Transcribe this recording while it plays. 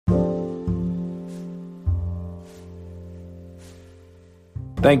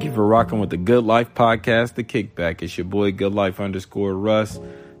Thank you for rocking with the Good Life Podcast, The Kickback. It's your boy, GoodLife_Russ.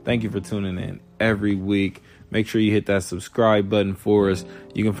 Thank you for tuning in every week. Make sure you hit that subscribe button for us.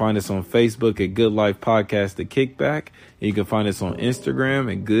 You can find us on Facebook at Good Life Podcast, The Kickback. And you can find us on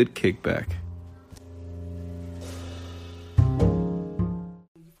Instagram at Good Kickback.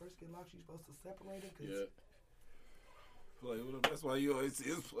 When you first get locked, you're supposed to separate it. Yeah. Play with them. That's why you always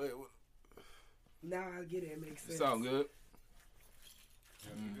see us play with them. Now I get it. It makes sense. Sound good?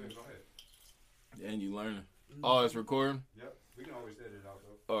 Good, go ahead. And you learning. Oh, it's recording? Yep. We can always edit it out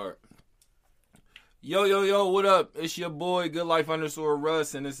though. All right. Yo, what up? It's your boy,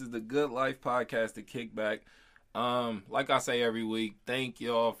 GoodLife_Russ, and this is the Good Life Podcast, The Kickback. Like I say every week, thank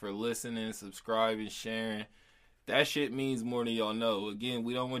y'all for listening, subscribing, sharing. That shit means more than y'all know. Again,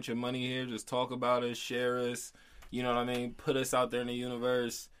 we don't want your money here. Just talk about us, share us. You know what I mean? Put us out there in the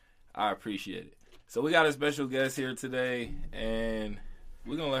universe. I appreciate it. So we got a special guest here today, and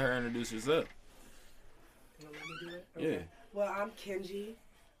we're going to let her introduce herself. You gonna let me do it? Okay. Yeah. Well, I'm Kenji,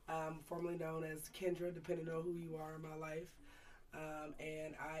 formerly known as Kendra, depending on who you are in my life.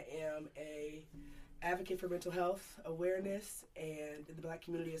 And I am a advocate for mental health awareness and in the Black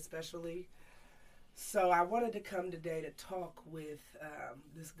community especially. So I wanted to come today to talk with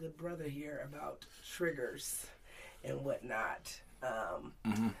this good brother here about triggers and whatnot.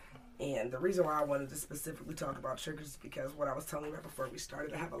 And the reason why I wanted to specifically talk about triggers is because what I was telling you right before we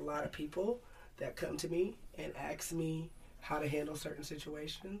started, I have a lot of people that come to me and ask me how to handle certain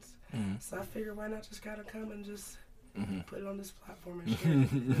situations. So I figured why not just gotta come and just put it on this platform and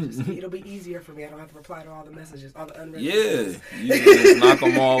share it. It'll be easier for me. I don't have to reply to all the messages, all the unread messages. You can just knock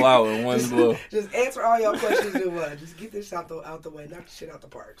them all out in one blow. Just answer all your questions in one. Just get this out the way, knock the shit out the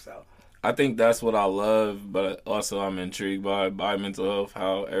park. So I think that's what I love, but also I'm intrigued by mental health,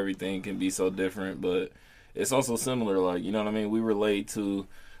 how everything can be so different, but it's also similar. Like, you know what I mean? We relate to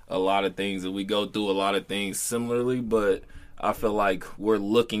a lot of things and we go through a lot of things similarly, but I feel like we're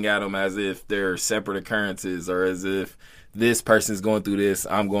looking at them as if they're separate occurrences or as if this person's going through this,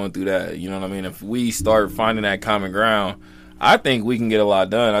 I'm going through that. You know what I mean? If we start finding that common ground, I think we can get a lot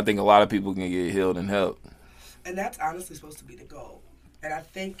done. I think a lot of people can get healed and helped. And that's honestly supposed to be the goal. And I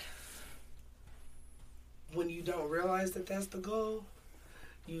think when you don't realize that that's the goal,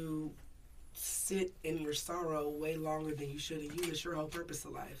 you sit in your sorrow way longer than you should, and you miss your whole purpose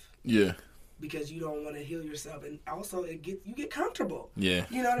of life. Yeah. Because you don't want to heal yourself, and also you get comfortable. Yeah.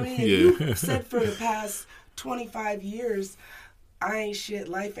 You know what I mean? Yeah. You said for the past 25 years, I ain't shit,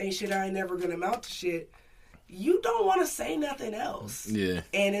 life ain't shit, I ain't never gonna amount to shit. You don't want to say nothing else. Yeah.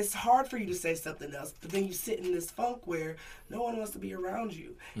 And it's hard for you to say something else. But then you sit in this funk where no one wants to be around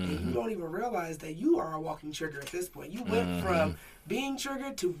you. And you don't even realize that you are a walking trigger at this point. You went from being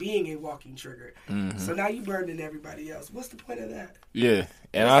triggered to being a walking trigger. So now you burdening everybody else. What's the point of that? Yeah.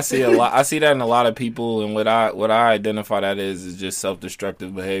 And I see I see that in a lot of people, and what I identify that is just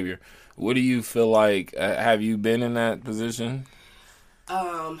self-destructive behavior. What do you feel like? Have you been in that position?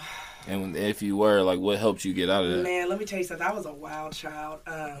 And if you were, like, what helped you get out of that? Man, let me tell you something. I was a wild child.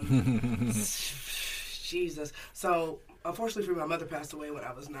 Jesus. So, unfortunately for me, my mother passed away when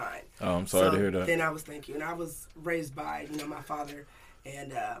I was 9. Oh, I'm sorry to hear that. Then I was thinking, and I was raised by, my father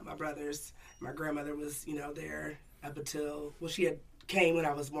and my brothers. My grandmother was, there up until, she came when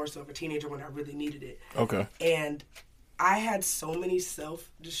I was more so of a teenager when I really needed it. Okay. And I had so many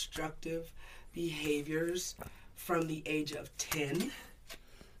self-destructive behaviors from the age of 10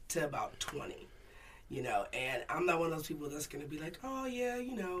 to about 20, and I'm not one of those people that's going to be like, oh, yeah,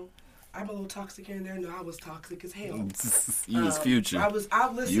 I'm a little toxic here and there. No, I was toxic as hell. You was Future.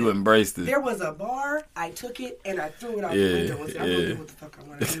 Listen, you embraced it. There was a bar, I took it, and I threw it out the window and said, I'm going to do what the fuck I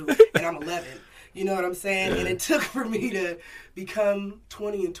want to do, and I'm 11. You know what I'm saying? Yeah. And it took for me to become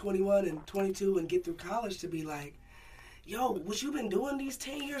 20 and 21 and 22 and get through college to be like, yo, what you've been doing these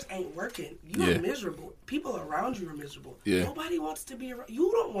 10 years ain't working. You're miserable. People around you are miserable. Yeah. Nobody wants to be around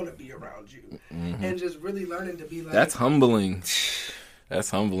you. Don't want to be around you. And just really learning to be like... That's humbling. That's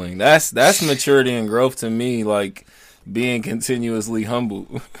humbling. That's maturity and growth to me, like being continuously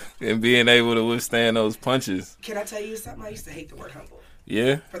humble and being able to withstand those punches. Can I tell you something? I used to hate the word humble.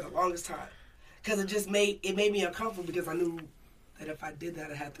 Yeah? For the longest time. Because it made me uncomfortable because I knew... that if I did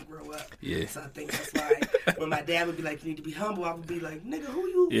that, I had to grow up. Yeah. So I think that's why when my dad would be like, you need to be humble, I would be like, nigga, who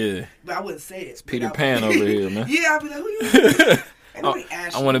you? Yeah. But I wouldn't say it. It's Peter Pan over here, man. Yeah, I'd be like, who you?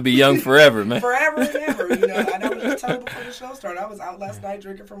 I want to be young forever, man. Forever and ever, And I was just telling you before the show started, I was out last night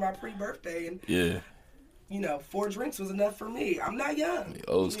drinking for my pre-birthday, and 4 drinks was enough for me. I'm not young.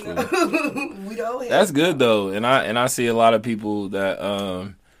 Old school. We don't. That's good though, and I see a lot of people that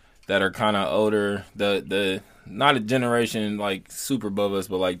that are kind of older. not a generation like super above us,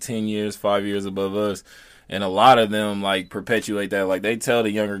 but like 10 years, 5 years above us. And a lot of them like perpetuate that. Like they tell the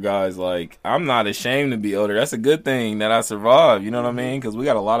younger guys, like, I'm not ashamed to be older. That's a good thing that I survived. You know what I mean? Because we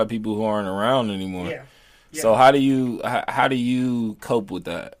got a lot of people who aren't around anymore. Yeah. Yeah. So how do you cope with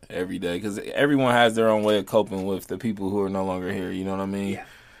that every day? Because everyone has their own way of coping with the people who are no longer here. You know what I mean?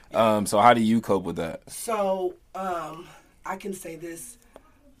 Yeah. So how do you cope with that? So I can say this.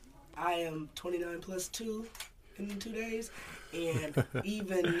 I am 29 plus 2 in 2 days. And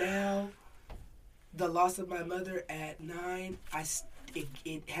even now, the loss of my mother at 9,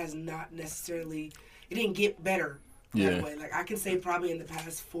 it has not necessarily, it didn't get better that way. Like I can say probably in the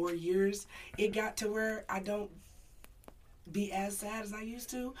past 4 years, it got to where I don't be as sad as I used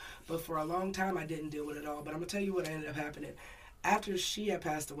to. But for a long time, I didn't deal with it all. But I'm going to tell you what ended up happening. After she had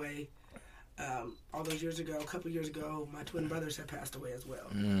passed away, all those years ago, a couple years ago, my twin brothers had passed away as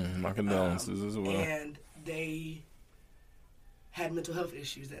well. My condolences as well. And they had mental health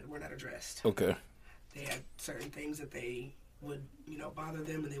issues that were not addressed. Okay. They had certain things that they would, bother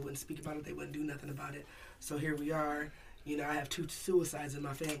them, and they wouldn't speak about it. They wouldn't do nothing about it. So here we are. I have 2 suicides in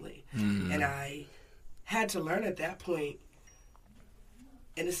my family. And I had to learn at that point,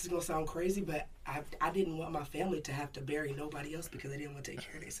 and this is going to sound crazy, but I didn't want my family to have to bury nobody else because they didn't want to take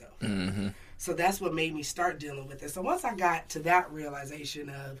care of themselves. So that's what made me start dealing with it. So once I got to that realization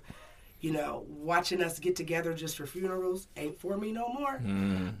of, watching us get together just for funerals ain't for me no more,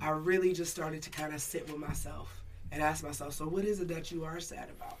 I really just started to kind of sit with myself and ask myself, so what is it that you are sad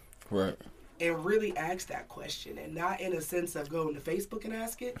about? Right. And really ask that question, and not in a sense of going to Facebook and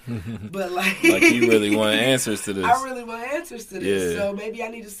ask it, but like you really want answers to this. I really want answers to this, Yeah. so maybe I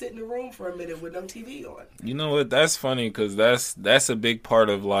need to sit in the room for a minute with no TV on. You know what? That's funny because that's a big part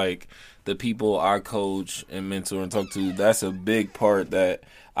of like the people I coach and mentor and talk to. That's a big part that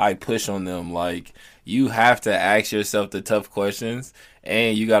I push on them. Like, you have to ask yourself the tough questions,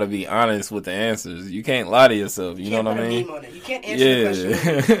 and you got to be honest with the answers. You can't lie to yourself. You know what I mean? On it. You can't answer the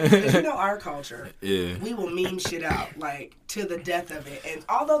question. Because our culture. Yeah. We will meme shit out, like, to the death of it. And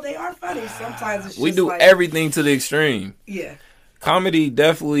although they are funny, sometimes it's just we do like, everything to the extreme. Yeah. Comedy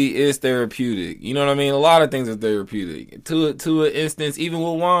definitely is therapeutic. You know what I mean? A lot of things are therapeutic. To an instance, even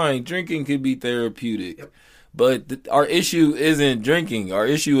with wine, drinking could be therapeutic. Yep. But our issue isn't drinking. Our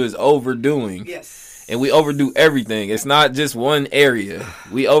issue is overdoing. Yes. And we overdo everything. It's not just one area.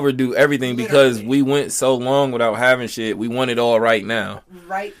 We overdo everything because we went so long without having shit. We want it all right now.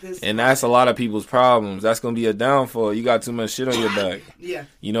 Right this And that's a lot of people's problems. That's going to be a downfall. You got too much shit on your back. Yeah.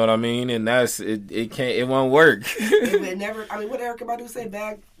 You know what I mean? And it won't work. It never, what Erykah Badu say,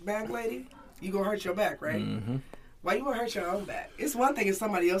 bag lady? You going to hurt your back, right? Mm-hmm. Why you want to hurt your own back? It's one thing if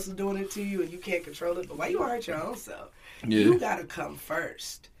somebody else is doing it to you and you can't control it, but why you want to hurt your own self? Yeah. You got to come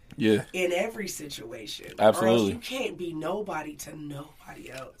first. Yeah. In every situation. Absolutely. Or else you can't be nobody to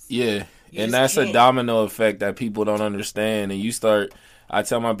nobody else. Yeah. You And that's can't. a domino effect that people don't understand. And I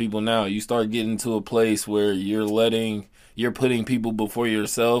tell my people now, you start getting to a place where you're putting people before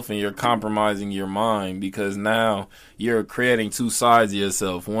yourself and you're compromising your mind because now you're creating 2 sides of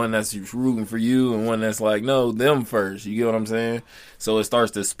yourself. One that's rooting for you and one that's like, no, them first. You get what I'm saying? So it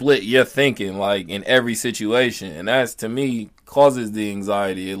starts to split your thinking like in every situation. And that's, to me, causes the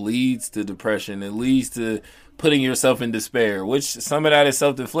anxiety. It leads to depression. It leads to putting yourself in despair, which some of that is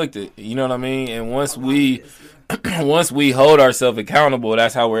self-inflicted. You know what I mean? And once we hold ourselves accountable,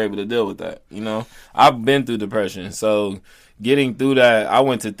 that's how we're able to deal with that. I've been through depression, so getting through that, I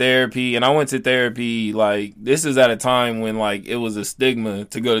went to therapy, and I went to therapy like this is at a time when like it was a stigma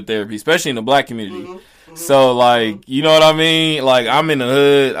to go to therapy, especially in the Black community. Mm-hmm. So like, you know what I mean? Like, I'm in the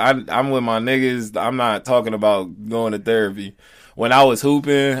hood, I'm with my niggas. I'm not talking about going to therapy. When I was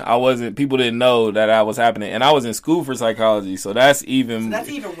hooping, people didn't know that was happening. And I was in school for psychology, so that's even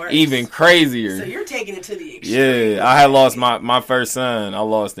worse. Even crazier. So you're taking it to the extreme. Yeah, I had lost my first son. I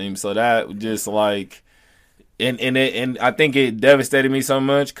lost him. So that just like, and I think it devastated me so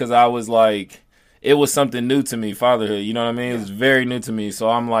much because I was like, it was something new to me, fatherhood. You know what I mean? Yeah. It was very new to me. So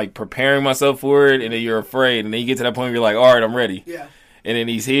I'm like preparing myself for it, and then you're afraid. And then you get to that point where you're like, all right, I'm ready. Yeah. And then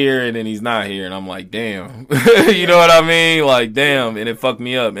he's here, and then he's not here, and I'm like, damn. You know what I mean? Like, damn. And it fucked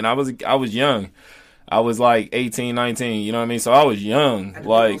me up. And I was young. I was like 18, 19. You know what I mean? So I was young.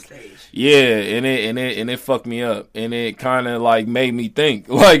 Like, yeah. And it fucked me up. And it kind of like made me think.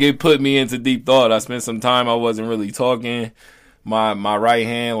 Like, it put me into deep thought. I spent some time I wasn't really talking. my right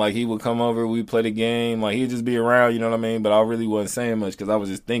hand, like he would come over, we play the game, like he'd just be around, you know what I mean? But I really wasn't saying much because I was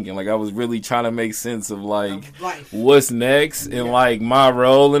just thinking, like I was really trying to make sense of like what's next and like my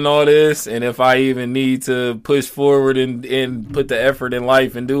role in all this, and if I even need to push forward and put the effort in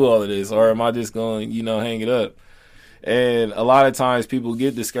life and do all of this, or am I just going, you know, hang it up? And a lot of times people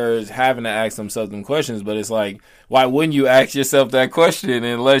get discouraged having to ask themselves them questions, but it's like, why wouldn't you ask yourself that question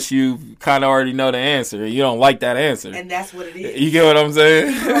unless you kind of already know the answer and you don't like that answer? And that's what it is. You get what I'm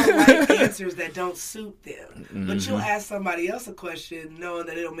saying? You don't like answers that don't suit them. Mm-hmm. But you'll ask somebody else a question knowing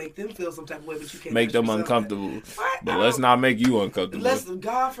that it'll make them feel some type of way, but you can't make them uncomfortable. But let's not make you uncomfortable.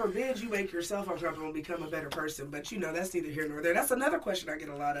 God forbid you make yourself uncomfortable and become a better person. But, you know, that's neither here nor there. That's another question I get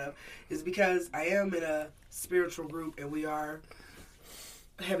a lot of, is because I am in a spiritual group and we are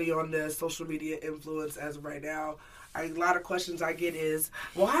heavy on the social media influence as of right now. A lot of questions I get is,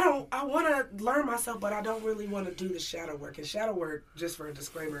 well, I want to learn myself, but I don't really want to do the shadow work. And shadow work, just for a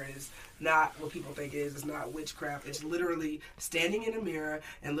disclaimer, is not what people think it is. It's not witchcraft. It's literally standing in a mirror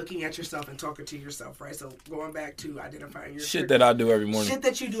and looking at yourself and talking to yourself, right? So going back to identifying your shit that I do every morning. Shit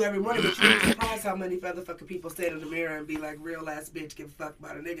that you do every morning, but you're surprised how many motherfucking people stand in the mirror and be like, real ass bitch, give a fuck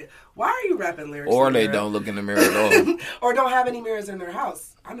about a nigga. Why are you rapping lyrics? Or they don't look in the mirror at all. Or don't have any mirrors in their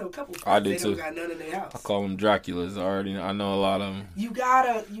house. I know a couple of I do they too. don't got none in their house. I call them Draculas already. I know a lot of them. You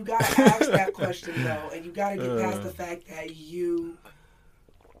gotta ask that question though, and you gotta get past the fact that you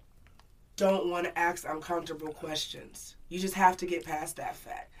don't want to ask uncomfortable questions. You just have to get past that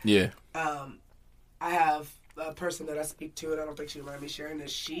fact. Yeah. I have a person that I speak to, and I don't think she'd mind me sharing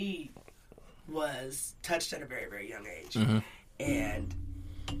this. She was touched at a very, very young age, and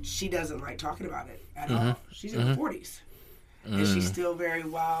she doesn't like talking about it at all. She's in her 40s. And she's still very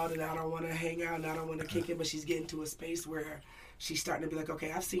wild, and I don't want to hang out, and I don't want to kick it, but she's getting to a space where she's starting to be like,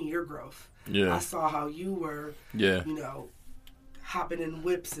 okay, I've seen your growth. Yeah. I saw how you were, you know, hopping in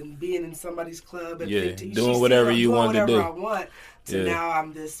whips and being in somebody's club at 15. Doing whatever you want to do. I want. To now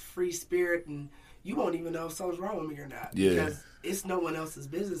I'm this free spirit, and you won't even know if something's wrong with me or not. Yeah. Because it's no one else's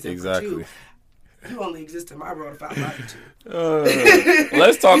business. Exactly. You only exist in my world if I allow you to.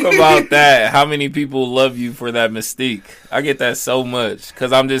 Let's talk about that. How many people love you for that mystique? I get that so much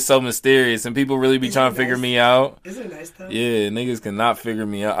because I'm just so mysterious, and people really be trying to figure me out. Isn't it nice though? Yeah, niggas cannot figure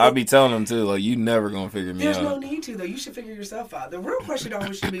me out. I'll be telling them too, like, you never gonna figure me out. There's no need to though. You should figure yourself out. The real question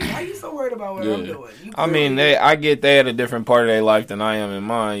always should be, why are you so worried about what I'm doing? I mean, I get they at a different part of their life than I am in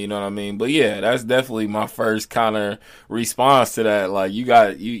mine. You know what I mean? But yeah, that's definitely my first kind of response to that. Like,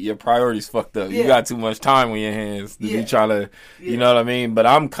 your priorities fucked up. You got too much time on your hands to be trying to, you know what I mean? But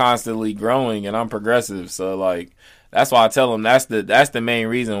I'm constantly growing and I'm progressive, so like that's why I tell them that's the main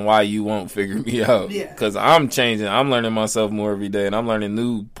reason why you won't figure me out. Because I'm changing, I'm learning myself more every day, and I'm learning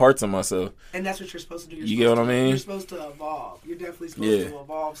new parts of myself. And that's what you're supposed to do. You get what I mean? You're supposed to evolve. You're definitely supposed to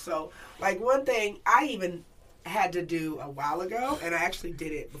evolve. So like one thing I even had to do a while ago, and I actually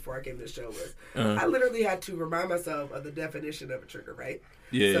did it before I came to the show, was I literally had to remind myself of the definition of a trigger, right?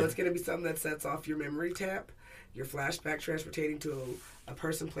 Yeah. So it's going to be something that sets off your memory tap, your flashback transportating to a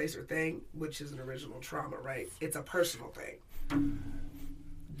person, place, or thing, which is an original trauma, right? It's a personal thing.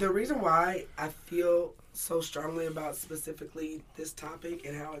 The reason why I feel so strongly about specifically this topic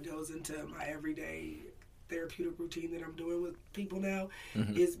and how it goes into my everyday therapeutic routine that I'm doing with people now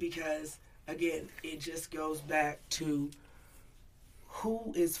is because, again, it just goes back to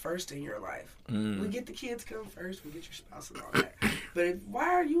who is first in your life. We get the kids come first, we get your spouse and all that. But why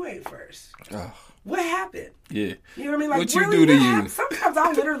are you ain't first? What happened? Yeah. You know what I mean? Like, what you do to you? Sometimes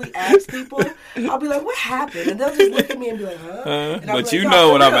I'll literally ask people, I'll be like, what happened? And they'll just look at me and be like, huh? And but like, you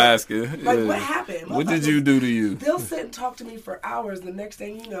know what I'm asking. Like, what happened? What did you do to you? They'll sit and talk to me for hours. The next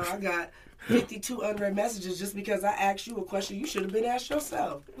thing you know, I got 52 unread messages just because I asked you a question you should have been asked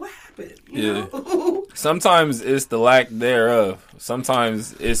yourself. What happened? You know? Sometimes it's the lack thereof.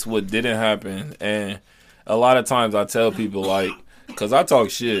 Sometimes it's what didn't happen. And a lot of times I tell people, like, because I talk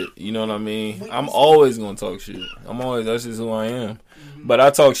shit, you know what I mean? I'm always going to talk shit. That's just who I am. But I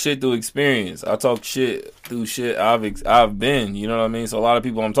talk shit through experience. I talk shit through shit I've been, you know what I mean? So a lot of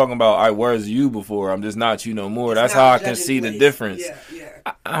people I'm talking about, I was you before. I'm just not you no more. That's how I can see the difference.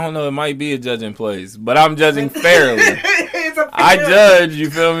 I don't know. It might be a judging place, but I'm judging fairly. I judge, you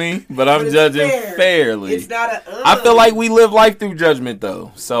feel me? But I'm judging fairly. It's not I feel like we live life through judgment,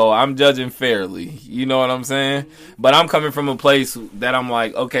 though. So I'm judging fairly. You know what I'm saying? But I'm coming from a place that I'm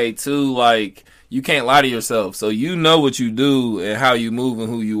like, okay, too, like, you can't lie to yourself. So you know what you do and how you move and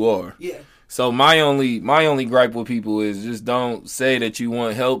who you are. Yeah. So my only gripe with people is just don't say that you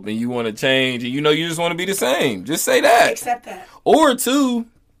want help and you want to change and you know you just want to be the same. Just say that. Accept that. Or two,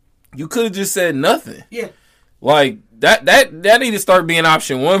 you could have just said nothing. Yeah. Like, That need to start being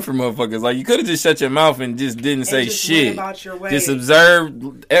option one for motherfuckers. Like, you could have just shut your mouth and just didn't say just shit. went about your way. Just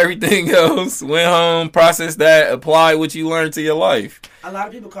observed everything else, went home, processed that, applied what you learned to your life. A lot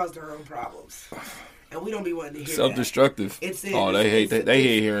of people cause their own problems. And we don't be wanting to hear self-destructive. That. They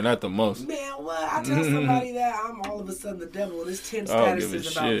hate hearing that the most. Man, what? I tell somebody that I'm all of a sudden the devil and it's 10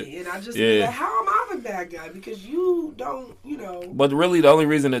 statuses about me. And I just be like, how am I the bad guy? Because you don't, But really, the only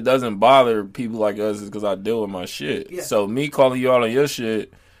reason it doesn't bother people like us is because I deal with my shit. Yeah. So me calling you out on your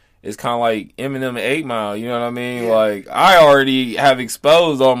shit is kind of like Eminem and 8 Mile, you know what I mean? Yeah. Like, I already have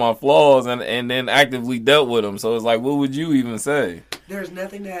exposed all my flaws and then actively dealt with them. So it's like, what would you even say? There's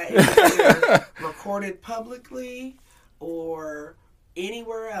nothing that is either recorded publicly or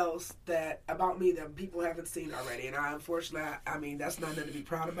anywhere else that about me that people haven't seen already. And unfortunately, that's not nothing to be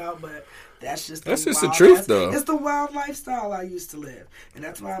proud about, but that's just the truth, though. It's the wild lifestyle I used to live. And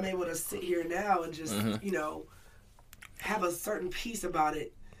that's why I'm able to sit here now and just, have a certain peace about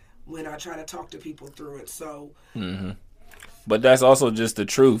it when I try to talk to people through it. So, but that's also just the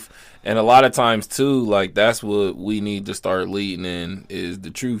truth. And a lot of times too, like, that's what we need to start leading in is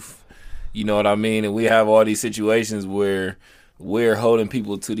the truth. You know what I mean? And we have all these situations where we're holding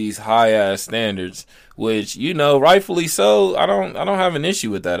people to these high ass standards, which, rightfully so. I don't have an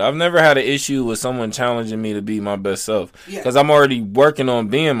issue with that. I've never had an issue with someone challenging me to be my best self because I'm already working on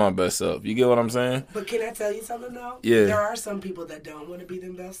being my best self. You get what I'm saying? But can I tell you something though? Yeah. There are some people that don't want to be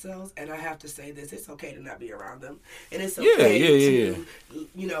their best selves, and I have to say this: it's okay to not be around them, and it's okay to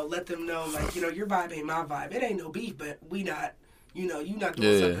let them know, like, your vibe ain't my vibe. It ain't no beef, but we not. You not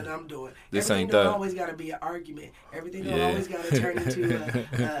doing something I'm doing. Everything don't always got to be an argument. Everything don't always got to turn into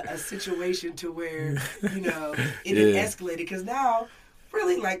a situation to where, it escalated. Because now,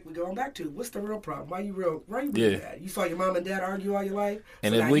 really, like, we're going back to, what's the real problem? Why you doing that? You saw your mom and dad argue all your life?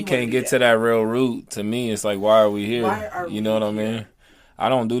 And if we can't get to that real root, to me, it's like, why are we here? You know what I mean? I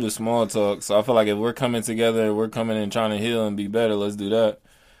don't do the small talk. So I feel like if we're coming together, we're coming and trying to heal and be better, let's do that.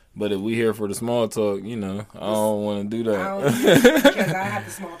 But if we here for the small talk, I don't want to do that. Because I have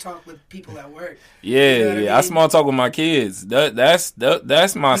the small talk with people at work. I small talk with my kids. That's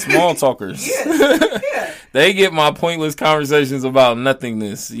my small talkers. They get my pointless conversations about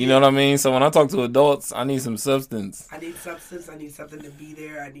nothingness. You know what I mean? So when I talk to adults, I need some substance. I need substance. I need something to be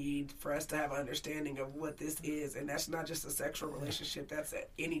there. I need for us to have an understanding of what this is. And that's not just a sexual relationship. That's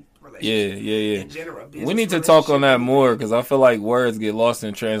any relationship. In general. We need to talk on that more because I feel like words get lost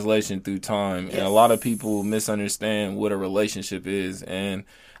in translation through time. And a lot of people misunderstand what a relationship is. And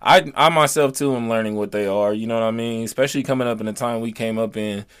I myself, too, am learning what they are. You know what I mean? Especially coming up in the time we came up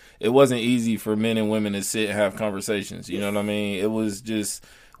in. It wasn't easy for men and women to sit and have conversations. You know what I mean? It was just,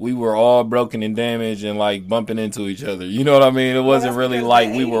 we were all broken and damaged and, like, bumping into each other. You know what I mean? It wasn't really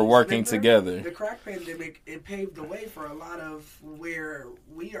like we were working together. The crack pandemic, it paved the way for a lot of where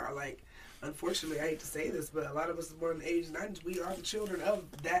we are. Like, unfortunately, I hate to say this, but a lot of us born in the 80s and 90s, we are the children of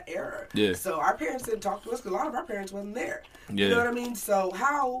that era. Yeah. So our parents didn't talk to us because a lot of our parents wasn't there. Yeah. You know what I mean? So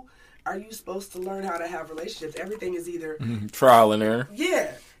how are you supposed to learn how to have relationships? Everything is either trial and error.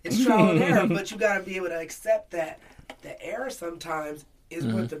 Yeah, it's trial and error, but you got to be able to accept that the error sometimes is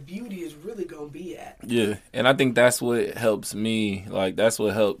what the beauty is really going to be at. Yeah, and I think that's what helps me. Like, that's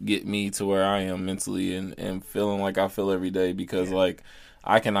what helped get me to where I am mentally and feeling like I feel every day because, like,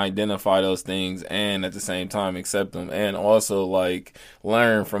 I can identify those things and at the same time accept them and also, like,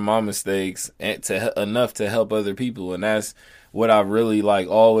 learn from my mistakes and enough to help other people. And that's what I've really, like,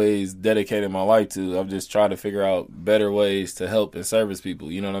 always dedicated my life to. I've just tried to figure out better ways to help and service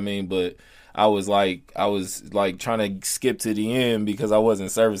people. You know what I mean? But I was trying to skip to the end because I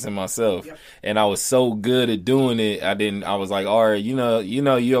wasn't servicing myself. Yep. And I was so good at doing it. I was like, all right,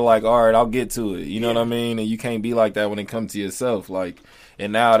 you're like, all right, I'll get to it. You know what I mean? And you can't be like that when it comes to yourself. Like,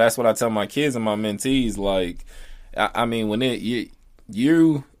 and now that's what I tell my kids and my mentees. Like, I mean, when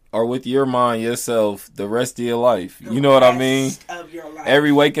you are with your mind, yourself, the rest of your life. You know what I mean? Of your life.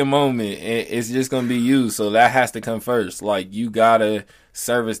 Every waking moment, it's just going to be you. So that has to come first. Like, you got to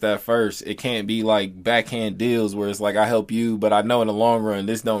service that first. It can't be like backhand deals where it's like, I help you, but I know in the long run,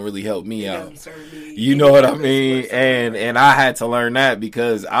 this don't really help me out. You know what I mean? And I had to learn that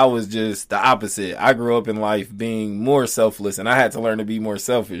because I was just the opposite. I grew up in life being more selfless, and I had to learn to be more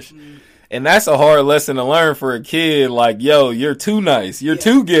selfish. And that's a hard lesson to learn for a kid. Like, yo, you're too nice. You're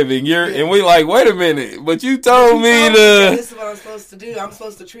too giving. And we like, wait a minute. But you told me to. This is what I'm supposed to do. I'm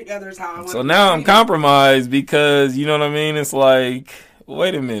supposed to treat others how I want to. So now I'm compromised because, you know what I mean? It's like,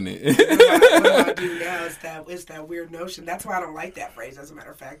 Wait a minute. What do I do now? It's that weird notion. That's why I don't like that phrase. As a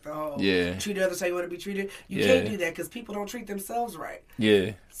matter of fact, the whole treat others how you want to be treated. You can't do that because people don't treat themselves right.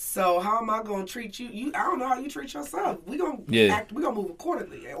 Yeah. So how am I going to treat you? I don't know how you treat yourself. We gonna act. We gonna move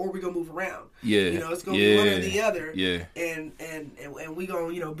accordingly, or we gonna move around. Yeah. You know, it's gonna be one or the other. Yeah. And we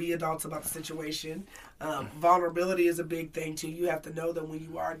gonna be adults about the situation. Vulnerability is a big thing too. You have to know that when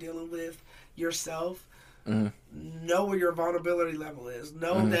you are dealing with yourself. Mm-hmm. Know where your vulnerability level is.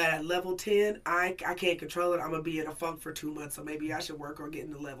 Know that at level 10, I can't control it. I'm going to be in a funk for 2 months, so maybe I should work on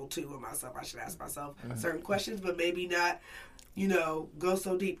getting to level 2 of myself. I should ask myself certain questions, but maybe not, go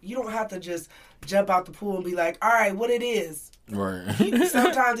so deep. You don't have to just jump out the pool and be like, all right, what it is. Right.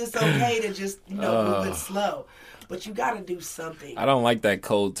 Sometimes it's okay to just, move it slow. But you got to do something. I don't like that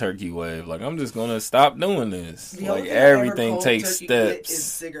cold turkey wave. Like, I'm just going to stop doing this. Like, everything takes steps. Is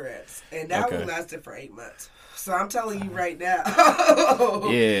cigarettes. And that one lasted for 8 months. So I'm telling you right now.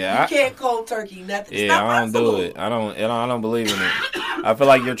 You can't cold turkey nothing. It's not I don't possible. do it. I don't believe in it. I feel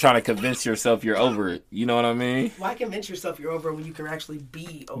like you're trying to convince yourself you're over it. You know what I mean? Why convince yourself you're over it when you can actually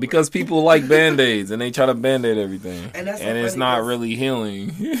be over because it? people like Band-Aids and they try to Band-Aid everything. And it's not really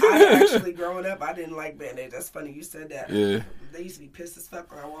healing. I actually, growing up, I didn't like Band-Aids. That's funny you said that. Yeah. They used to be pissed as fuck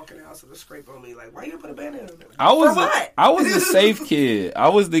when I walk in the house with a scrape on me. Like, why you put a Band-Aid on me? I was a safe kid. I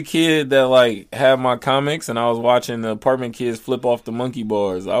was the kid that had my comics and I was watching the apartment kids flip off the monkey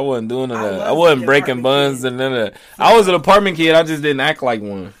bars. I wasn't doing none of that. I wasn't breaking buns and none of that. I was an apartment kid. I just didn't act like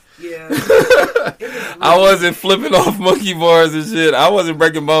one. Yeah. I wasn't flipping off monkey bars and shit. I wasn't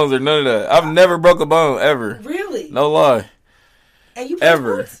breaking bones or none of that. I've never broke a bone ever. Really? No lie. And you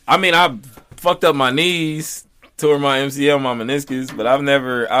ever? Sports? I mean, I fucked up my knees. Tore my MCL, my meniscus, but I've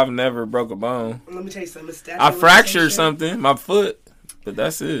never broke a bone. Let me tell you something. I fractured something, my foot, but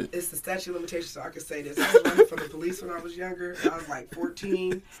that's it. It's the statute of limitations, so I can say this. I was running from the police when I was younger. I was like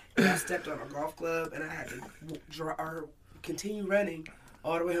 14, and I stepped on a golf club, and I had to continue running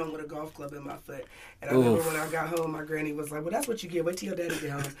all the way home with a golf club in my foot. And I remember when I got home, my granny was like, well, that's what you get. Wait till your daddy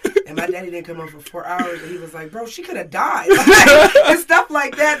get home. And my daddy didn't come home for 4 hours. And he was like, bro, she could have died. And stuff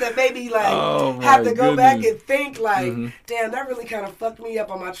like that made me have to go back and think damn, that really kind of fucked me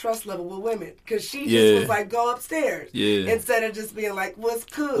up on my trust level with women. Because she just was like, go upstairs. Yeah. Instead of just being like, what's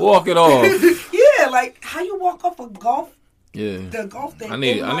cool? Walk it off. Yeah, like how you walk off a golf. Yeah, the golf thing. I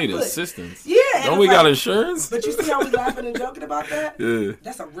need assistance. Yeah, don't we got insurance? But you see how we laughing and joking about that? Yeah,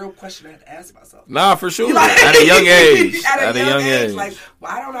 that's a real question I have to ask myself. Nah, for sure. At a young age. At a young age, like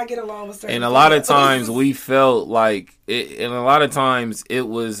why don't I get along with certain? And a lot of times we felt like it, and a lot of times it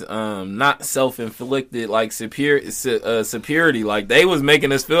was not self-inflicted, like superiority. Like they was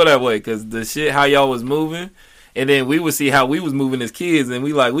making us feel that way because the shit how y'all was moving. And then we would see how we was moving as kids, and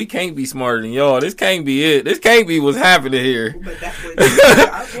we can't be smarter than y'all. This can't be it. This can't be what's happening here. But that's what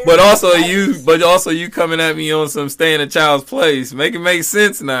but also you coming at me on some stay in a child's place. Make it make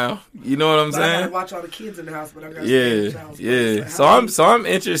sense now. You know what I'm saying? I gotta watch all the kids in the house, but I gotta stay in a child's place. So I'm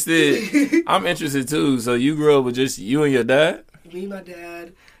interested. I'm interested too. So you grew up with just you and your dad? Me, my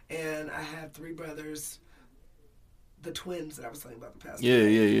dad, and I have 3 brothers. The twins that I was telling you about the past.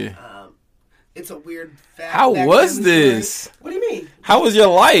 Yeah. It's a weird fact. How was this? Story. What do you mean? How was your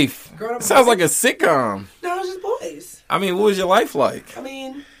life? It sounds like a sitcom. No, it was just boys. I mean, what was your life like? I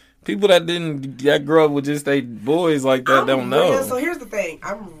mean, people that grew up with just they boys like that don't know. So here's the thing.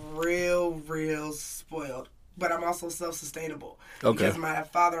 I'm real spoiled. But I'm also self-sustainable. Okay. Because my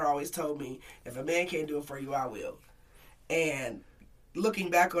father always told me, if a man can't do it for you, I will. And looking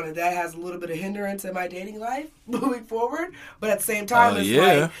back on it, that has a little bit of hindrance in my dating life moving forward. But at the same time, it's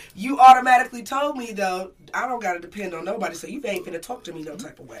like, you automatically told me, though, I don't got to depend on nobody, so you ain't finna talk to me no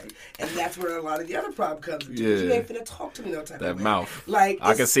type of way. And that's where a lot of the other problem comes into. Yeah. You ain't finna talk to me no type of way. That mouth. Like,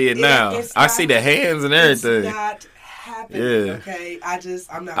 I can see it now. I see the hands and everything. It's not happening, okay?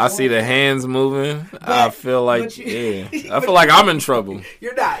 I'm not. I see the hands moving. But, I feel like, I feel like I'm in trouble.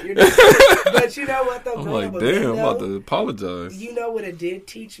 You're not. But you know what, though? I'm like, damn, I'm about to apologize. You know what it did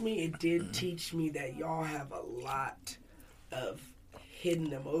teach me? It did teach me that y'all have a lot of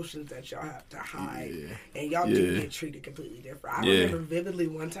hidden emotions that y'all have to hide. And y'all do get treated completely different. I remember vividly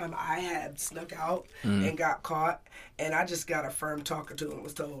one time I had snuck out and got caught, and I just got a firm talking to him and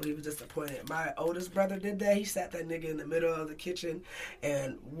was told he was disappointed. My oldest brother did that. He sat that nigga in the middle of the kitchen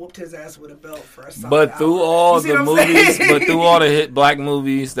and whooped his ass with a belt for a solid But through hour. all the movies, but through all the hit black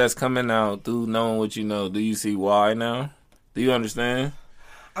movies that's coming out, through knowing what you know, do you see why now? Do you understand?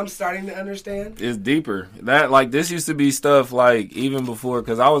 I'm starting to understand. It's deeper. That this used to be stuff like even before,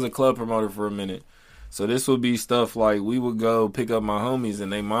 because I was a club promoter for a minute. So this would be stuff like we would go pick up my homies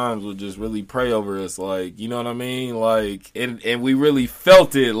and they moms would just really pray over us, like, you know what I mean? Like, and we really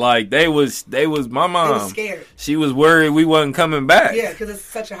felt it. Like my mom. They was scared. She was worried we wasn't coming back. Yeah, because it's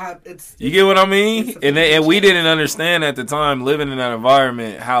such a high. You get what I mean? And we didn't understand at the time living in that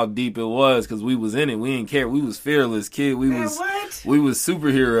environment how deep it was because we was in it. We didn't care. We was fearless kid. We was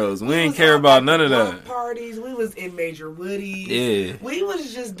superheroes. We didn't care about none of that. Parties. We was in Major Woodies. Yeah. We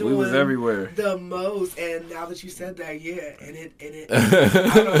was just doing. We was everywhere. The most. And now that you said that, yeah, and it I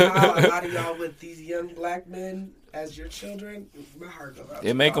don't know how a lot of y'all with these young black men as your children, my heart goes out.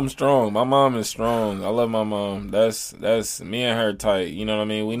 It make them strong. My mom is strong. I love my mom. That's me and her tight. You know what I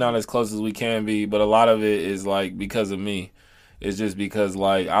mean? We not as close as we can be, but a lot of it is like because of me. It's just because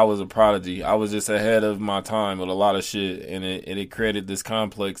like I was a prodigy. I was just ahead of my time with a lot of shit, and it created this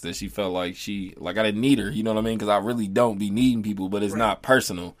complex that she felt like I didn't need her. You know what I mean? Because I really don't be needing people, but it's not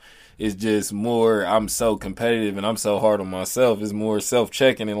personal. It's just more, I'm so competitive and I'm so hard on myself. It's more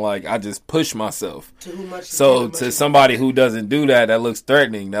self-checking and like I just push myself. So to somebody who doesn't do that looks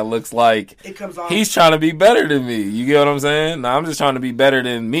threatening. That looks like it comes off. He's trying to be better than me. You get what I'm saying? No, I'm just trying to be better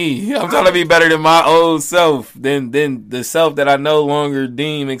than me. I'm trying to be better than my old self, than the self that I no longer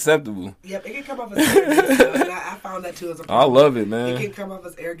deem acceptable. Yep, it can come off as arrogance. And I found that too as a problem. I love it, man. It can come off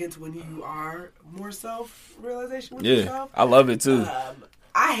as arrogance when you are more self-realization with yourself. I love it too.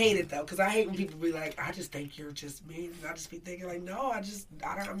 I hate it though, because I hate when people be like, I just think you're just me. And I just be thinking like, no,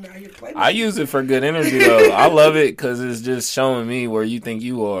 I'm not here to play with you. I use it for good energy though. I love it because it's just showing me where you think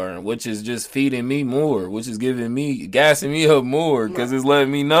you are, which is just feeding me more, which is gassing me up more, because it's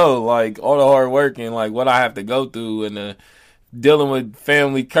letting me know like all the hard work and like what I have to go through and dealing with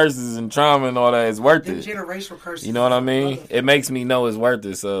family curses and trauma and all that is worth it. Generational curses. You know what I mean? It makes me know it's worth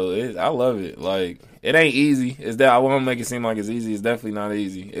it. So I love it. Like, it ain't easy. I won't make it seem like it's easy. It's definitely not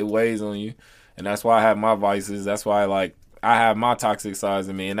easy. It weighs on you. And that's why I have my vices. That's why I have my toxic sides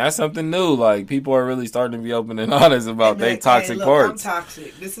in me. And that's something new. Like, people are really starting to be open and honest about their toxic parts. I'm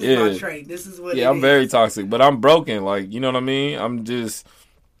toxic. This is my trait. This is what it is. Yeah, I'm very toxic. But I'm broken. Like, you know what I mean?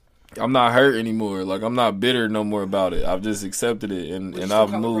 I'm not hurt anymore. Like, I'm not bitter no more about it. I've just accepted it and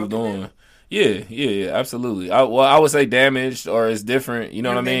I've moved on. Yeah, absolutely. I would say damaged or it's different. You know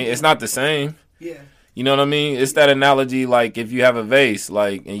what I mean? It's not the same. Yeah. You know what I mean? It's that analogy like if you have a vase,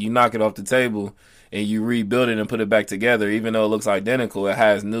 like, and you knock it off the table and you rebuild it and put it back together, even though it looks identical, it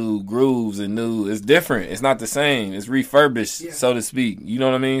has new grooves and it's different. It's not the same. It's refurbished, so to speak. You know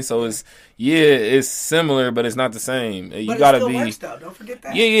what I mean? So it's similar, but it's not the same. You gotta it still works, though. Don't forget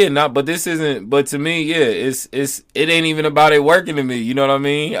that. Yeah. But this isn't. But to me, it ain't even about it working to me. You know what I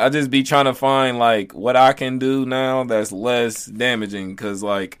mean? I just be trying to find like what I can do now that's less damaging, because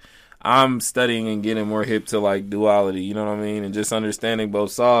like I'm studying and getting more hip to like duality. You know what I mean? And just understanding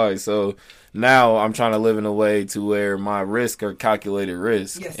both sides. So now I'm trying to live in a way to where my risks are calculated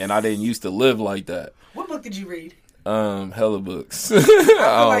risk, and I didn't used to live like that. What book did you read? Hella books. I feel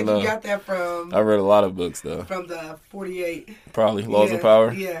like you got that from. I read a lot of books though. From the 48. Probably Laws of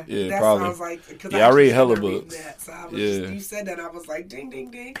Power. Yeah, that probably. Sounds like. Yeah, I read hella books. That, so you said that, I was like, ding,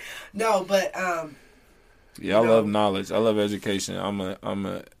 ding, ding. No, but yeah, I love knowledge. I love education. I'm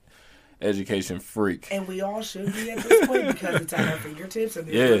a education freak. And we all should be at this point because it's at our fingertips. And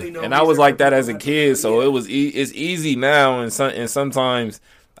really no and I was like that as a kid, so it's easy now, and sometimes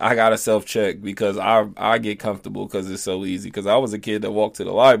I gotta self-check because I get comfortable because it's so easy. Because I was a kid that walked to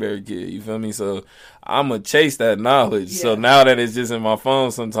the library, you feel me? So I'm going to chase that knowledge. Yeah. So now that it's just in my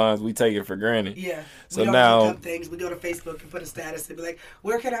phone, sometimes we take it for granted. Yeah. So we don't now look up things. We go to Facebook and put a status and be like,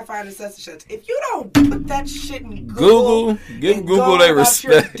 where can I find a such and such? If you don't put that shit in Google give Google their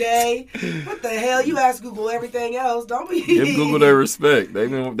respect. Your day, what the hell? You ask Google everything else. Don't be. Give Google their respect. They've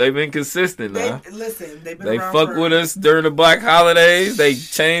been consistent now. They've been They fuck with us during the black holidays. They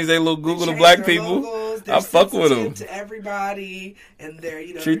change their little Google to black people. I fuck with them. To everybody, and they're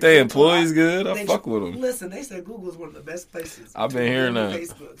treat their employees good. I fuck with them. Listen, they said Google is one of the best places. I've been hearing that.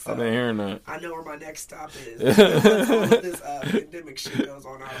 Facebook, so I've been hearing that. I know where my next stop is. All of this pandemic shit goes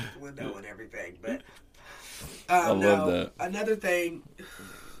on out the window and everything, but I love that. Another thing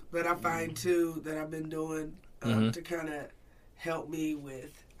that I find too that I've been doing to kind of help me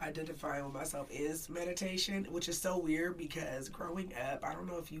with identifying with myself is meditation, which is so weird because growing up, I don't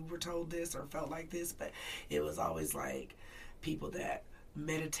know if you were told this or felt like this, but it was always like people that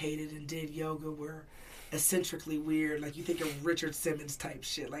meditated and did yoga were eccentrically weird. Like you think of Richard Simmons type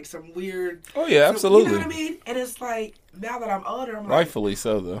shit, like some weird. Oh yeah, absolutely. You know what I mean? And it's like now that I'm older, I'm like, rightfully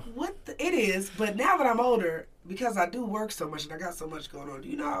so though. It is, but now that I'm older, because I do work so much and I got so much going on, do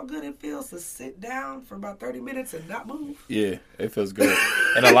you know how good it feels to sit down for about 30 minutes and not move? Yeah, it feels good.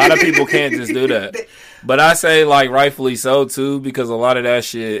 And a lot of people can't just do that. But I say, like, rightfully so, too, because a lot of that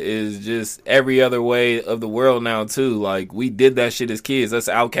shit is just every other way of the world now, too. Like, we did that shit as kids. Us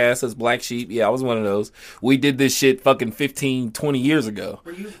outcasts, us black sheep. Yeah, I was one of those. We did this shit fucking 15, 20 years ago.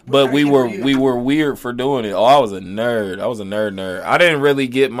 But we were weird for doing it. Oh, I was a nerd. I was a nerd. I didn't really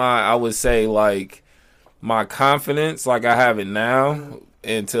get I would say, like, my confidence like I have it now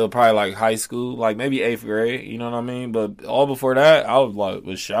until probably like high school, like maybe 8th grade, you know what I mean? But all before that, I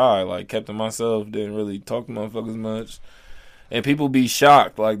was shy, like kept to myself, didn't really talk to motherfuckers much. And people be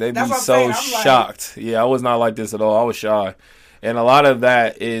shocked, like they be so shocked. Yeah, I was not like this at all. I was shy. And a lot of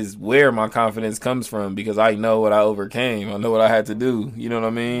that is where my confidence comes from because I know what I overcame. I know what I had to do. You know what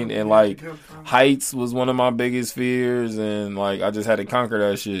I mean? And, like, heights was one of my biggest fears. And, like, I just had to conquer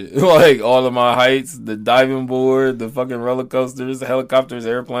that shit. Like, all of my heights, the diving board, the fucking roller coasters, the helicopters,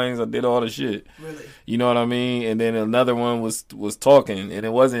 airplanes. I did all the shit. Really? You know what I mean? And then another one was talking. And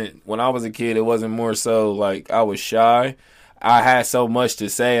it wasn't, when I was a kid, it wasn't more so, like, I was shy. I had so much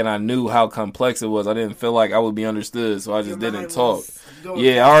to say, and I knew how complex it was. I didn't feel like I would be understood, so I just didn't talk.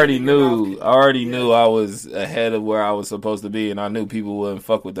 Yeah, I already knew I was ahead of where I was supposed to be, and I knew people wouldn't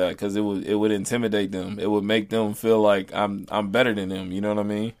fuck with that because it would intimidate them. It would make them feel like I'm better than them. You know what I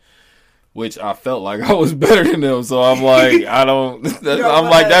mean? Which I felt like I was better than them, so I'm like,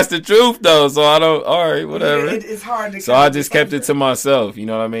 that's the truth though, so I don't, alright, whatever. Yeah, it's hard to so I just kept it to myself, you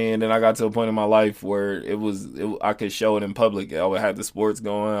know what I mean? And then I got to a point in my life where I could show it in public. I would have the sports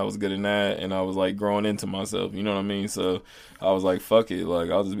going, I was good in that, and I was like growing into myself, you know what I mean? So I was like, fuck it,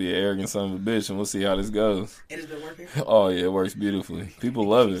 like I'll just be an arrogant son of a bitch and we'll see how this goes. It has been working? Oh yeah, it works beautifully. People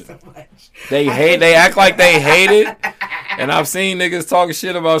love it. So they act like they hate it. And I've seen niggas talking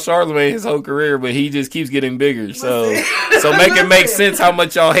shit about Charlamagne his whole career, but he just keeps getting bigger. So make it make sense how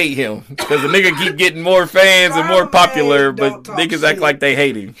much y'all hate him. Because the nigga keep getting more fans and more popular, but niggas act like they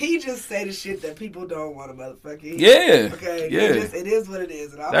hate him. He just say the shit that people don't want to motherfucking hear. Yeah. Okay. Yeah. It is what it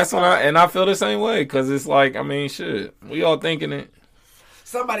is. And I feel the same way. Because it's like, I mean, shit. We all thinking it.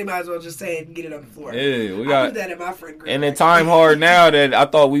 Somebody might as well just say it and get it on the floor. Yeah, I do that in my friend group. And the time hard now that I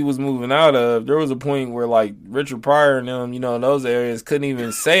thought we was moving out of, there was a point where like Richard Pryor and them, you know, in those areas couldn't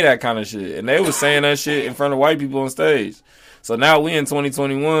even say that kind of shit. And they was saying that shit in front of white people on stage. So now we in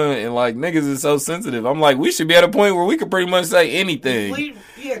 2021 and like niggas is so sensitive. I'm like, we should be at a point where we could pretty much say anything.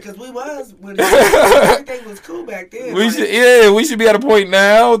 Because we was when everything was cool back then. We should be at a point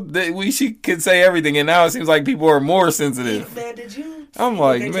now that we could say everything. And now it seems like people are more sensitive. Man, did you? I'm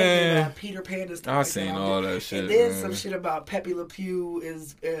like, man, Peter Pan and stuff I like seen that. all that shit. And then some shit about Pepe Le Pew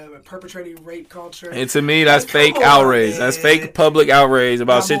is perpetrating rape culture. And to me, that's fake outrage. That's fake public outrage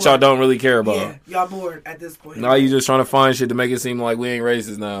about shit y'all don't really care about. Yeah, y'all bored at this point. Now you just trying to find shit to make it seem like we ain't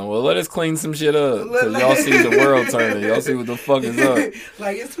racist now. Well, let us clean some shit up. Because y'all see the world turning. Y'all see what the fuck is up.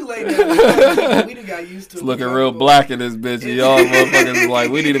 Like, it's too late now. We done got used to it. It's looking real black in this bitch. And y'all motherfuckers is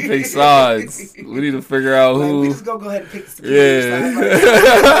like, we need to pick sides. We need to figure out who. We just gonna go ahead and pick the security side.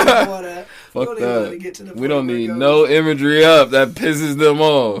 Fuck that. We don't need no imagery up that pisses them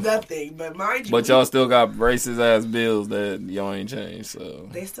off. Nothing, but mind you. But y'all still got racist ass bills that y'all ain't changed. So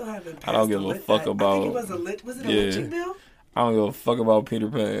they still haven't passed. I don't give a fuck about. I think was it a lynching bill? I don't give a fuck about Peter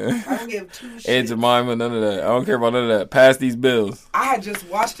Pan. I don't give two shits. And Jemima, none of that. I don't care about none of that. Pass these bills. I had just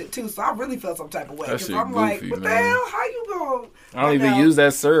watched it too, so I really felt some type of way. Because I'm goofy, like, what the hell? How you going? I don't even use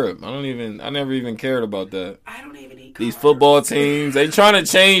that syrup. I never even cared about that. I don't even eat carbs. These football teams, they trying to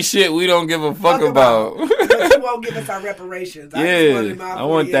change shit we don't give a fuck about. But you won't give us our reparations. I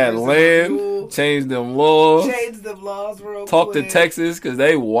want that land. Change them laws. Real Talk quick. to Texas because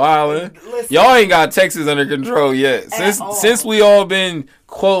they wildin'. Y'all ain't got Texas under control yet. Since we all been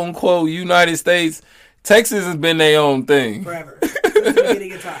quote unquote United States, Texas has been their own thing. Forever. Since the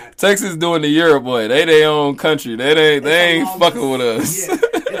beginning of time. Texas doing the Europe way. They their own country. They ain't fucking with us. Yeah,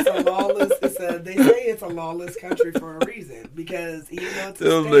 it's a lawless. They say it's a lawless country for a reason because even though it's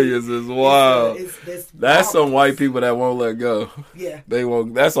them niggas is wild. That's some white people that won't let go. Yeah, they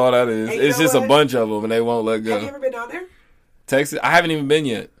won't. That's all that is. It's just a bunch of them, and they won't let go. Have you ever been down there? Texas? I haven't even been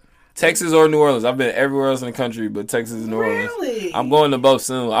yet. Texas or New Orleans. I've been everywhere else in the country, but Texas and New Orleans. Really? I'm going to both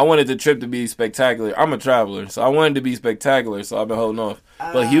soon. I wanted the trip to be spectacular. I'm a traveler, so I wanted to be spectacular, so I've been holding off.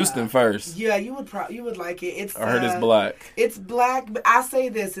 But Houston first. Yeah, you would like it. I heard it's black. It's black, but I say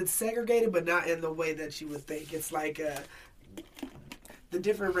this, it's segregated, but not in the way that you would think. It's like the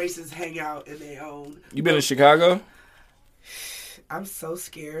different races hang out in their own. You been in Chicago? I'm so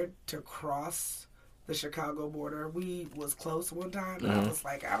scared to cross the Chicago border. We was close one time, and I was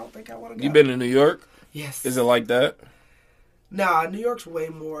like, I don't think I want to go. You been to New York? Yes. Is it like that? Nah, New York's way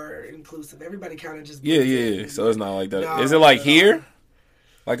more inclusive. Everybody kind of just... Yeah. So it's not like that. No, Is it like here?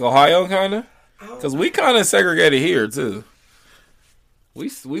 Like Ohio, kind of? Because we kind of segregated here, too. We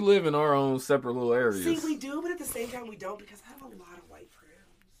live in our own separate little areas. See, we do, but at the same time, we don't, because I have a lot of white friends.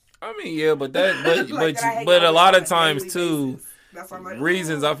 I mean, yeah, but that, Like that but a lot of on a times daily too, basis. That's why I'm like,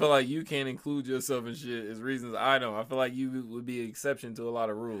 reasons I feel like you can't include yourself in shit is reasons I don't. I feel like you would be an exception to a lot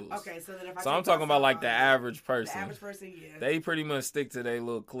of rules. Okay, so then if I So I'm talking about like the average person. The average person, yeah. They pretty much stick to their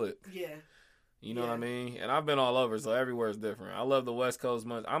little clique. Yeah. You know what I mean? And I've been all over, so everywhere is different. I love the West Coast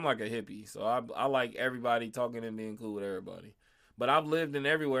much. I'm like a hippie, so I like everybody talking and being cool with everybody. But I've lived in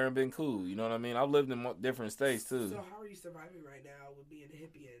everywhere and been cool. You know what I mean? I've lived in different states too. So how are you surviving right now with being a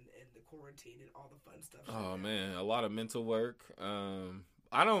hippie and the quarantine and all the fun stuff? Oh man, a lot of mental work. But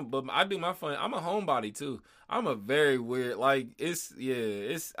I do my fun. I'm a homebody too. I'm a very weird,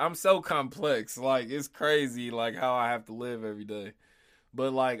 I'm so complex. Like, it's crazy, like, how I have to live every day.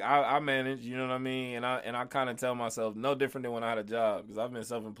 But, like, I manage, you know what I mean? And I kind of tell myself, no different than when I had a job, because I've been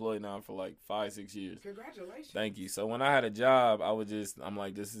self-employed now for, like, 5-6 years. Congratulations. Thank you. So, when I had a job, I'm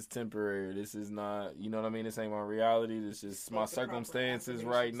like, this is temporary. This is not, you know what I mean? This ain't my reality. This is just my circumstances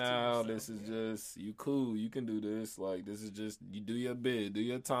right now. This is just, you cool. You can do this. Like, this is just, you do your bid, do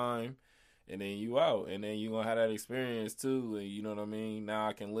your time, and then you out. And then you going to have that experience, too. And you know what I mean? Now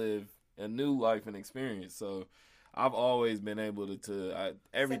I can live a new life and experience. So, I've always been able to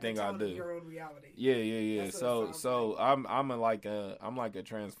everything I do. Your own reality. Yeah. So I'm like a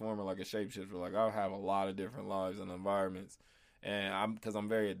transformer, like a shapeshifter. Like, I have a lot of different lives and environments, and because I'm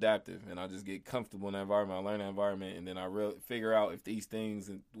very adaptive, and I just get comfortable in that environment. I learn that environment, and then I figure out if these things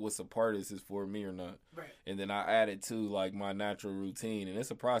and what's a part of this is for me or not. Right. And then I add it to like my natural routine, and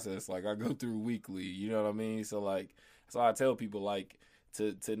it's a process. Like, I go through weekly. You know what I mean? So I tell people, like,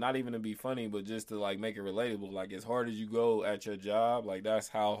 to not even to be funny, but just to like make it relatable. Like, as hard as you go at your job, like, that's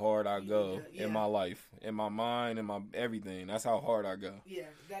how hard I go in my life, in my mind, in my everything. That's how hard I go. Yeah,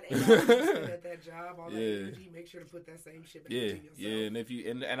 that 8 hours you spend at that job, all that energy, make sure to put that same shit back into yourself. Yeah, and if you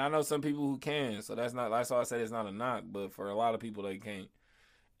and I know some people who can, so that's why I said it's not a knock, but for a lot of people they can't.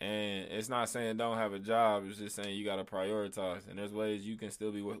 And it's not saying don't have a job. It's just saying you got to prioritize. And there's ways you can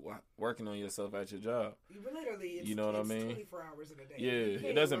still be working on yourself at your job. Literally, you know what I mean? 24 hours in a day. Yeah,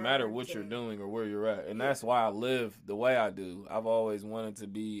 it doesn't matter what you're doing or where you're at. And that's why I live the way I do. I've always wanted to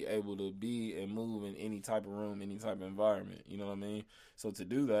be able to be and move in any type of room, any type of environment. You know what I mean? So to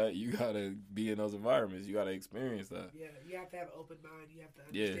do that, you got to be in those environments. You got to experience that. Yeah, you have to have an open mind. You have to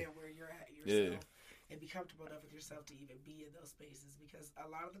understand where you're at yourself. And be comfortable enough with yourself to even be in those spaces, because a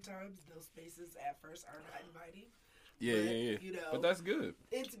lot of the times those spaces at first are not inviting. Yeah. You know, but that's good.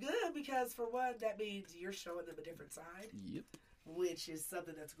 It's good because, for one, that means you're showing them a different side. Yep. Which is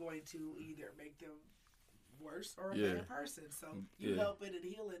something that's going to either make them worse or a better person. So you helping and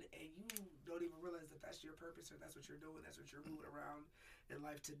healing, and you don't even realize that that's your purpose, or that's what you're doing. That's what you're moving around in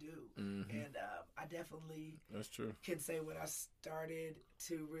life to do. Mm-hmm. And I definitely that's true. Can say when I started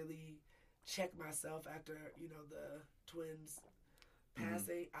to really check myself after, the twins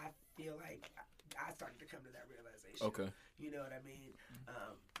passing, I feel like I started to come to that realization. Okay. You know what I mean?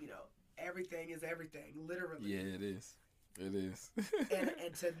 Everything is everything, literally. Yeah, it is. It is.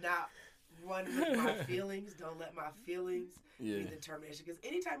 and to not run with my feelings, don't let my feelings be the determination. Because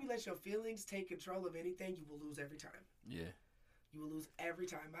anytime you let your feelings take control of anything, you will lose every time. Yeah. You will lose every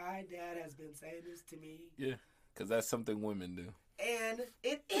time. My dad has been saying this to me. Yeah. Because that's something women do. And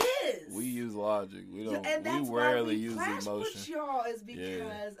it is. We use logic. We don't. And that's we rarely why we use clash emotion. With y'all is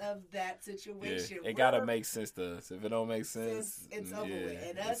because of that situation. Yeah. It gotta make sense to us. If it don't make sense, it's over with.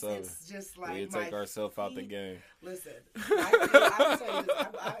 And us, it's just like we take ourselves out the game. Listen, I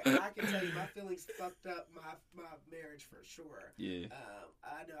can tell you, my feelings fucked up my marriage for sure. Yeah.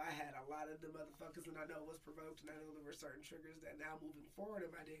 I know I had a lot of the motherfuckers, and I know it was provoked, and I know there were certain triggers that now moving forward in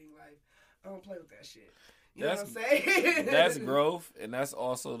my dating life, I don't play with that shit. You know what I'm saying? That's growth, and that's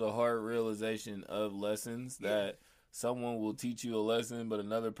also the hard realization of lessons that someone will teach you a lesson, but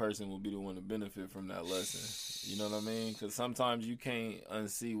another person will be the one to benefit from that lesson. You know what I mean? Because sometimes you can't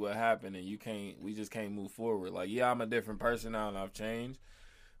unsee what happened, and we just can't move forward. Like, I'm a different person now, and I've changed.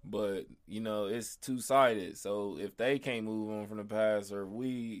 But, it's two-sided. So if they can't move on from the past, or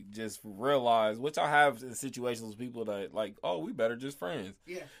we just realize, which I have in situations with people that, like, oh, we better just friends.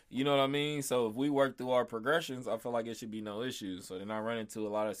 Yeah. You know what I mean? So if we work through our progressions, I feel like it should be no issues. So then I run into a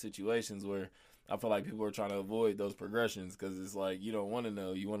lot of situations where I feel like people are trying to avoid those progressions because it's like you don't want to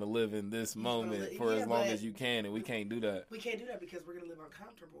know. You want to live in this moment for as long as you can, and we can't do that. We can't do that because we're going to live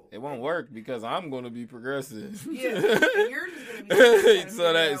uncomfortable. It won't work because I'm going to be progressive. Yeah, and you're just going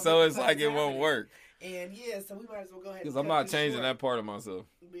to be so it's like it won't work. And so we might as well go ahead. Because I'm not changing that part of myself.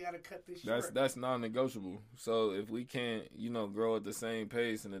 We got to cut this short. That's non-negotiable. So if we can't, grow at the same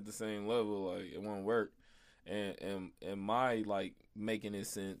pace and at the same level, like it won't work. And my making it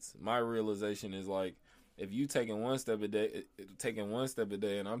sense, my realization is like if you taking one step a day,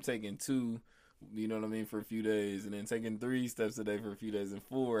 and I'm taking 2, you know what I mean, for a few days, and then taking 3 steps a day for a few days, and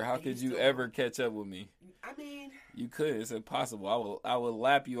 4, how could you ever catch up with me? I mean, you couldn't. It's impossible. I will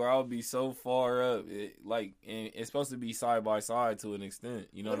lap you, or I will be so far up. And it's supposed to be side by side to an extent.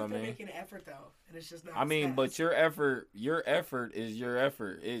 You know what I mean? Making an effort though, and it's just not. I mean, but your effort is your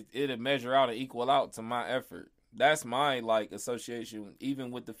effort. It'll measure out and equal out to my effort. That's my association,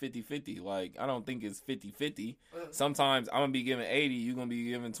 even with the 50-50. I don't think it's 50-50. Sometimes I'm gonna be giving 80, you're gonna be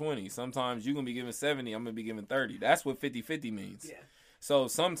giving 20. Sometimes you're gonna be giving 70, I'm gonna be giving 30. That's what 50-50 means. Yeah. So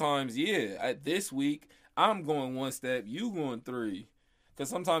sometimes, this week I'm going 1 step, you going 3. Because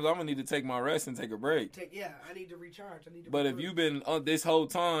sometimes I'm gonna need to take my rest and take a break. I need to recharge. But if you've been this whole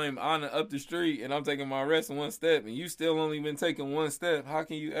time on up the street and I'm taking my rest in 1 step, and you still only been taking 1 step, how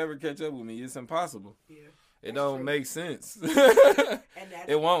can you ever catch up with me? It's impossible. Yeah. It don't make sense.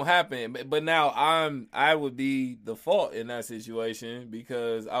 It won't happen. But now I would be the fault in that situation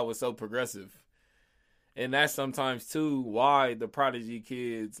because I was so progressive. And that's sometimes too why the prodigy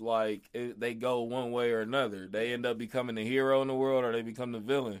kids they go one way or another. They end up becoming the hero in the world or they become the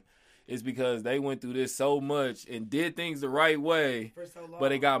villain. It's because they went through this so much and did things the right way, for so long.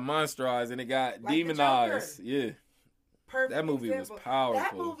 But it got monsterized and it got demonized. Yeah. Perfect that movie example. was powerful.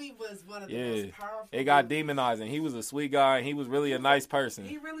 That movie was one of the most powerful. It got demonized, and he was a sweet guy, and he was really a nice person.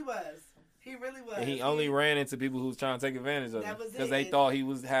 He really was. And he only ran into people who was trying to take advantage of him because they thought he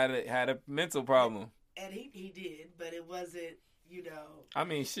had a mental problem. And he did, but it wasn't. I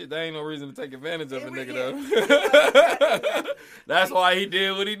mean, shit, there ain't no reason to take advantage of a nigga, though. That's why he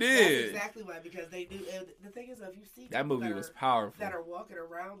did what he did. That's exactly why, because they do. The thing is, if you see that movie was powerful. That are walking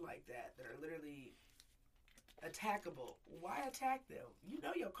around like that are literally attackable. Why attack them? You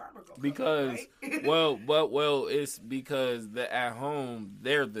know your karma gonna come, because right? well, it's because at home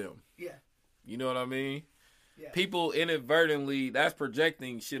they're them. Yeah. You know what I mean? Yeah. People inadvertently, that's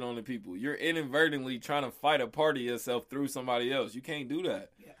projecting shit on the people. You're inadvertently trying to fight a part of yourself through somebody else. You can't do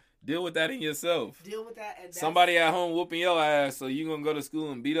that. Yeah. Deal with that in yourself. Deal with that. And somebody at home whooping your ass, so you gonna go to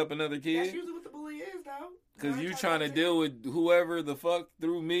school and beat up another kid? That's usually what the bully is, though. Because you trying to deal with whoever the fuck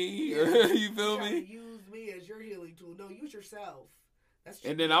through me. Yeah. You feel me? Use me as your healing tool. No, use yourself.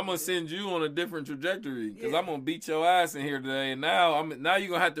 And then I'm gonna send you on a different trajectory because I'm gonna beat your ass in here today. And now you're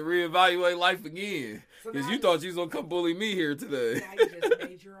gonna have to reevaluate life again because you thought you was gonna come bully me here today. Now you just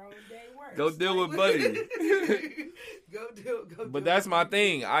made your own day worse. Go deal with Buddy. Go. But that's my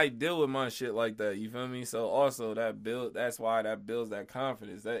thing. I deal with my shit like that. You feel me? So also that's why that builds that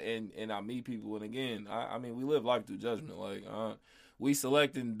confidence. And I meet people, and again, I mean, we live life through judgment. We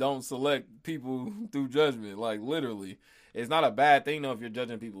select and don't select people through judgment. Literally. It's not a bad thing, though, if you're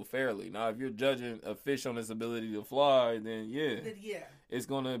judging people fairly. Now, if you're judging a fish on its ability to fly, then it's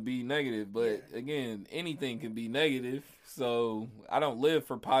going to be negative. But, again, anything can be negative. So, I don't live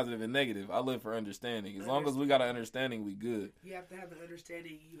for positive and negative. I live for understanding. As long as we got an understanding, we good. You have to have the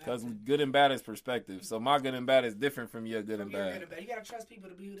understanding. Because good and bad is perspective. So, my good and bad is different from your good and bad. You got to trust people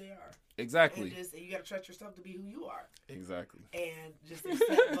to be who they are. Exactly. And you got to trust yourself to be who you are. Exactly. And just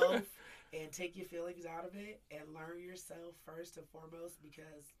accept both. And take your feelings out of it and learn yourself first and foremost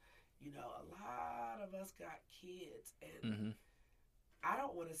because, a lot of us got kids and I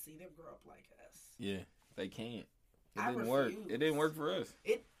don't want to see them grow up like us. Yeah, they can't. It didn't work. It didn't work for us.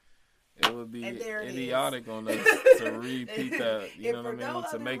 It would be idiotic on us to repeat that, you know what I mean?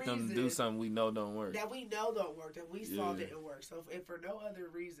 To make them do something we know don't work. That we know don't work, that we saw didn't work. So if for no other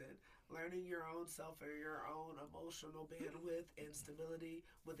reason, learning your own self or your own emotional bandwidth and stability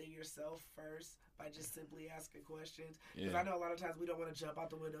within yourself first by just simply asking questions. Because I know a lot of times we don't want to jump out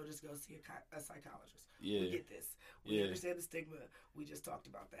the window and just go see a psychologist. Yeah. We get this. We understand the stigma. We just talked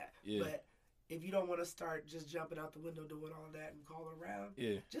about that. Yeah. But if you don't want to start just jumping out the window doing all that and calling around,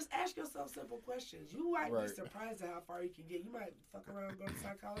 just ask yourself simple questions. You might be surprised at how far you can get. You might fuck around and go to the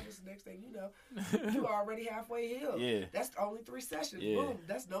psychologist, and next thing you know, you're already halfway healed. Yeah. That's only 3 sessions. Yeah. Boom.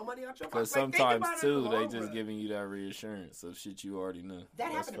 That's no money out your pocket. Because sometimes, too, they just giving you that reassurance of shit you already know.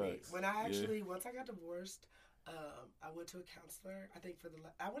 That happened to me. When I actually, once I got divorced, I went to a counselor. I think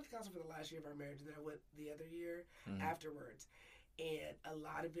I went to counselor for the last year of our marriage, and then I went the other year afterwards. And a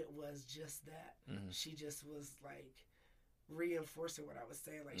lot of it was just that. Mm-hmm. She just was like reinforcing what I was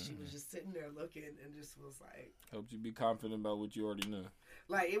saying. Like she was just sitting there looking and just was like, helped you be confident about what you already know.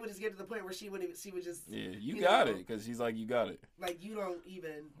 Like it would just get to the point where she would just you got it, because she's like, you got it. Like you don't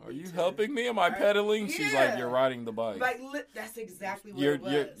even. Are you helping me? Am I pedaling? Yeah. She's like, you're riding the bike. Like that's exactly what it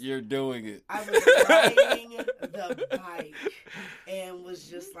was. You're doing it. I was riding the bike and was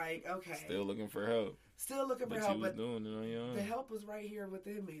just like, okay. Still looking for help. Still looking for help, but doing it on your own. The help was right here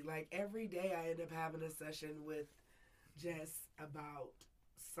within me. Like every day, I end up having a session with Jess about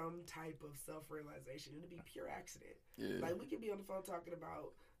some type of self-realization. It'd be pure accident. Yeah. Like we could be on the phone talking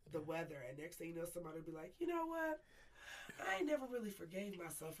about the weather, and next thing you know, somebody would be like, you know what? I ain't never really forgave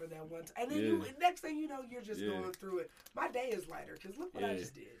myself for that one time. And then next thing you know, you're just going through it. My day is lighter because look what I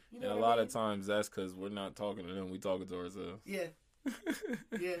just did. You know and a lot of times that's because we're not talking to them. We talking to ourselves. Yeah.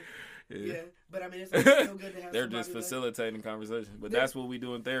 Yeah. But I mean, it's so good to have. They're just facilitating conversation, but that's what we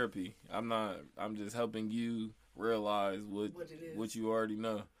do in therapy. I'm just helping you realize what you already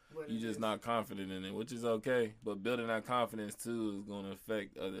know. You're just not confident in it, which is okay. But building that confidence too is going to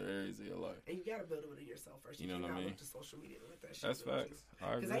affect other areas of your life. And you got to build it within yourself first. You know what I mean? Look to social media with that shit. That's facts.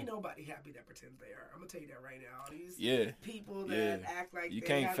 Because ain't nobody happy that pretends they are. I'm gonna tell you that right now. All these people that act like you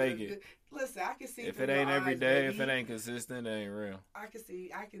can't fake it. Listen, I can see if it ain't every day, if it ain't consistent, it ain't real. I can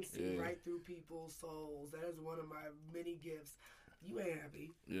see right through people's souls. That is one of my many gifts. You ain't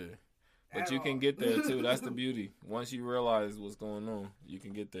happy. Yeah. But you can get there too. That's the beauty. Once you realize what's going on, you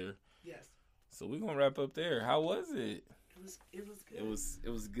can get there. Yes. So we're gonna wrap up there. How was it? It was good. It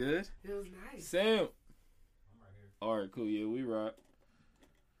was good? It was nice. Sam. I'm right here. Alright, cool. Yeah, we rock.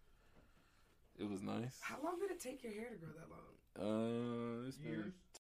 It was nice. How long did it take your hair to grow that long? It's been